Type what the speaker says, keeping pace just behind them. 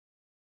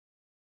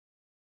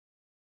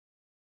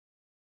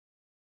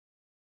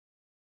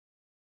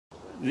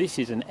This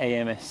is an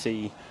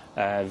AMSC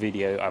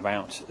video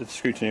about the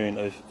scrutineering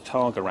of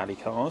Targa Rally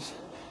cars.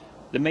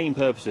 The main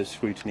purpose of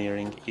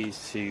scrutineering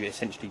is to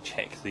essentially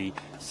check the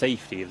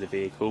safety of the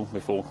vehicle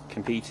before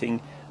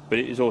competing, but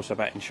it is also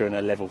about ensuring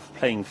a level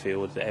playing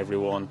field, that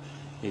everyone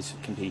is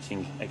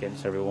competing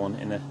against everyone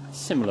in a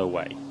similar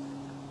way.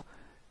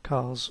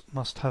 Cars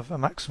must have a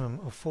maximum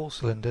of 4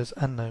 cylinders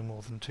and no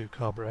more than 2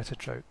 carburettor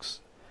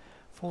chokes.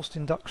 Forced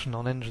induction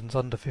on engines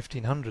under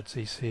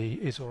 1500cc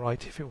is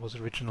alright if it was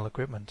original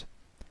equipment.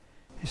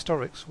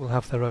 Historics will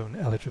have their own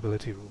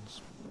eligibility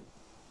rules.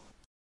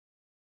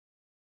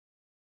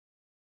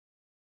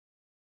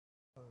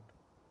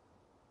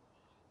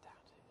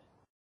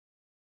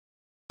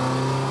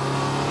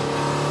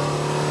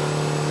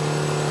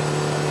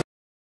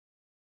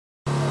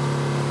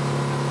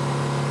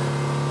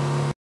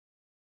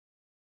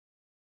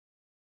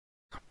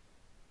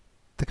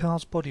 The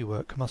car's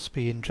bodywork must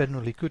be in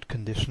generally good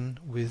condition,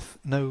 with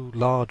no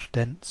large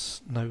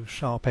dents, no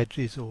sharp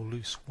edges or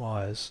loose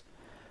wires.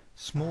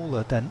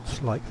 Smaller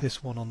dents like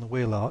this one on the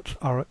wheel arch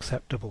are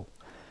acceptable,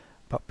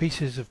 but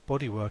pieces of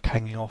bodywork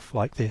hanging off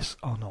like this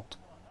are not.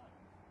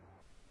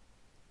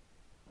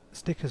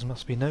 Stickers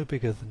must be no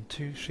bigger than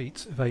 2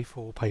 sheets of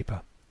A4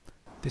 paper.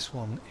 This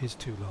one is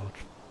too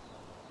large.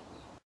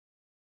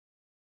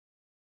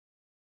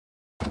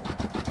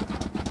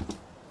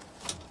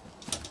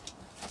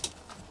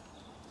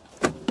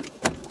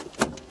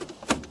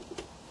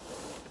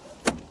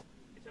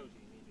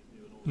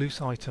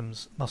 Loose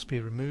items must be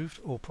removed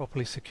or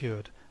properly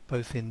secured,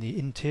 both in the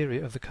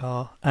interior of the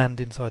car and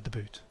inside the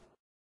boot.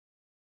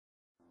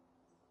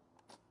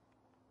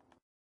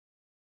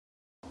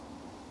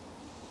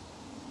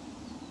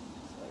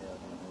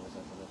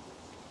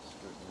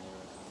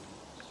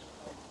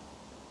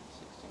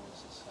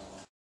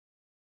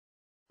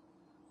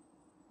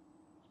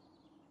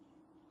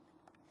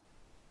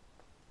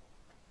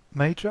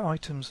 Major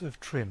items of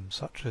trim,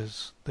 such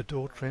as the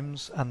door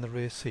trims and the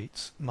rear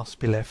seats, must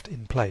be left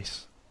in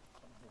place.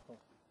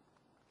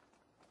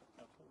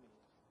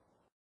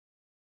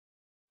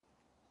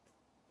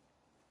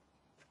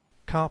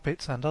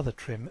 Carpets and other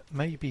trim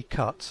may be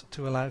cut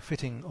to allow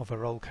fitting of a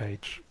roll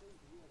cage.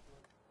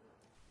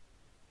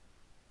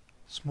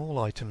 Small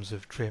items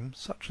of trim,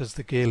 such as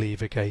the gear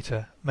lever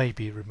gaiter, may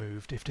be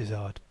removed if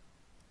desired.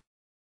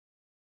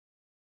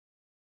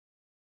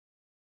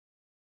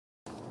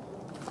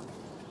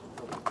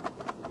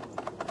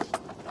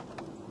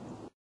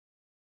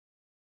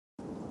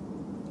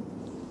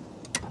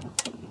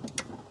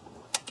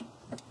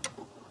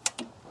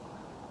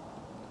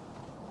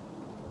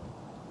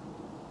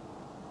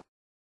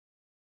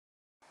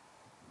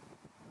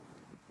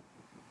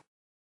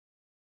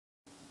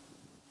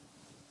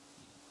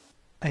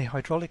 A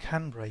hydraulic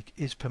handbrake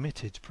is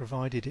permitted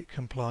provided it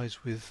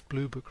complies with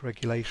Blue Book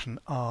Regulation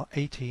R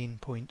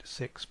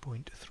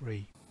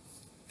 18.6.3.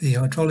 The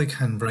hydraulic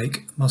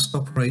handbrake must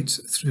operate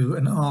through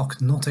an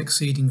arc not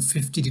exceeding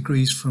 50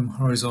 degrees from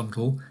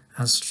horizontal,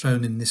 as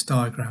shown in this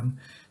diagram,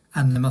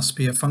 and there must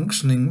be a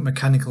functioning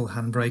mechanical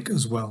handbrake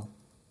as well.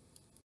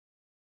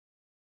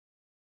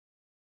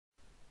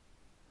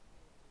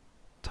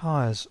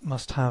 Tyres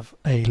must have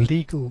a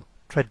legal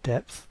tread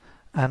depth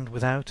and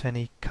without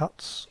any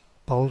cuts,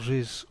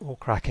 bulges or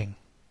cracking.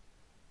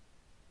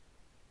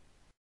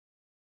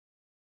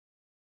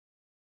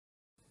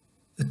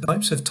 The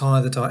types of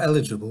tyre that are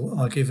eligible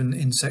are given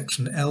in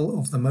section L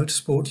of the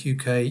Motorsport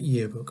UK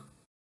Yearbook.